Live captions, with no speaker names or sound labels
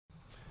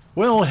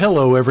Well,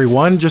 hello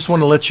everyone. Just want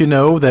to let you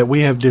know that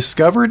we have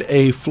discovered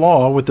a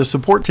flaw with the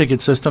support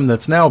ticket system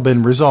that's now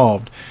been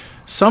resolved.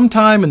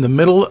 Sometime in the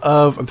middle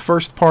of the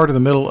first part of the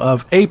middle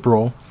of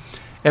April,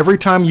 every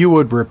time you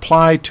would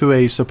reply to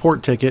a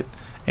support ticket,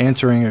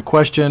 answering a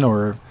question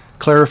or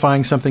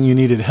clarifying something you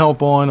needed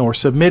help on or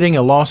submitting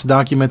a lost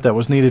document that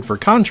was needed for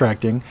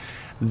contracting,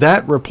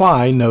 that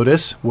reply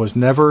notice was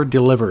never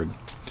delivered.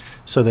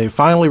 So they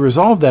finally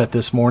resolved that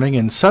this morning,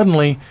 and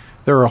suddenly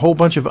there are a whole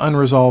bunch of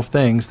unresolved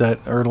things that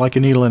are like a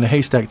needle in a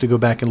haystack to go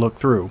back and look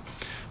through.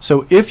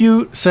 So if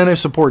you sent a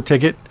support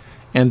ticket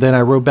and then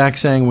I wrote back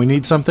saying we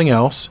need something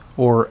else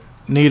or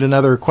need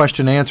another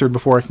question answered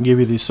before I can give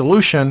you the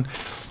solution,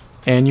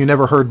 and you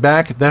never heard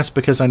back, that's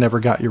because I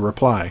never got your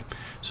reply.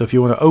 So if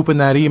you want to open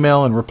that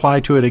email and reply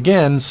to it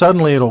again,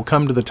 suddenly it'll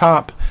come to the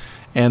top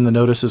and the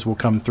notices will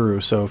come through.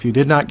 So if you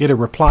did not get a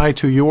reply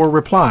to your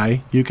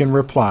reply, you can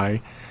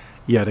reply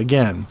yet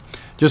again.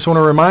 Just want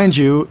to remind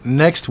you,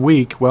 next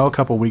week, well, a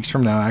couple weeks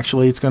from now,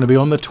 actually, it's going to be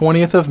on the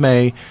 20th of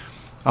May.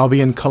 I'll be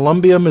in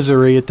Columbia,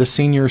 Missouri at the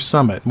Senior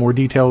Summit. More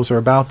details are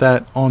about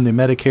that on the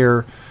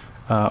Medicare,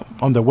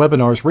 on the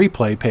webinars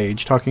replay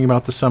page, talking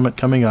about the summit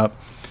coming up.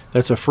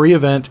 That's a free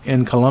event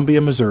in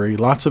Columbia, Missouri.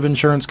 Lots of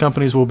insurance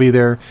companies will be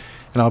there,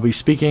 and I'll be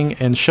speaking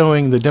and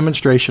showing the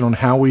demonstration on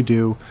how we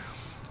do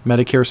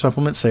Medicare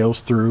supplement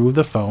sales through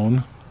the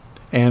phone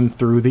and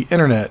through the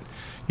internet,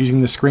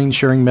 using the screen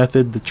sharing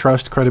method, the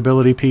trust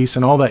credibility piece,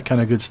 and all that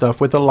kind of good stuff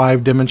with a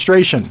live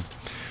demonstration.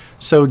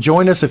 So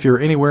join us if you're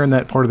anywhere in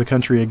that part of the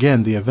country.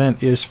 Again, the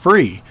event is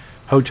free.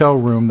 Hotel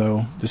room,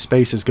 though, the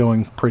space is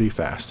going pretty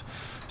fast.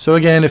 So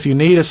again, if you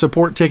need a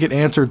support ticket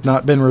answered,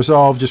 not been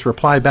resolved, just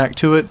reply back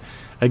to it,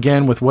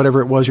 again, with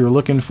whatever it was you're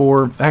looking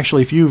for.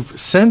 Actually, if you've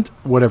sent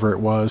whatever it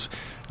was,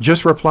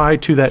 just reply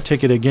to that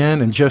ticket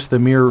again, and just the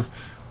mere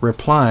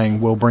replying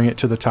will bring it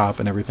to the top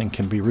and everything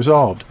can be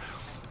resolved.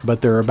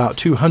 But there are about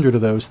 200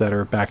 of those that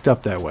are backed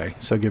up that way,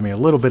 so give me a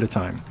little bit of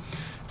time.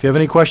 If you have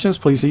any questions,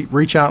 please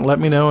reach out and let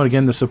me know. And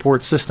again, the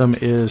support system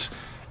is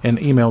an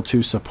email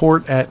to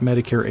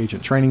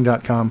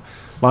support@medicareagenttraining.com.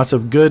 Lots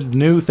of good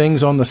new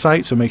things on the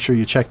site, so make sure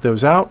you check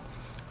those out,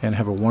 and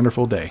have a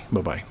wonderful day.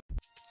 Bye-bye.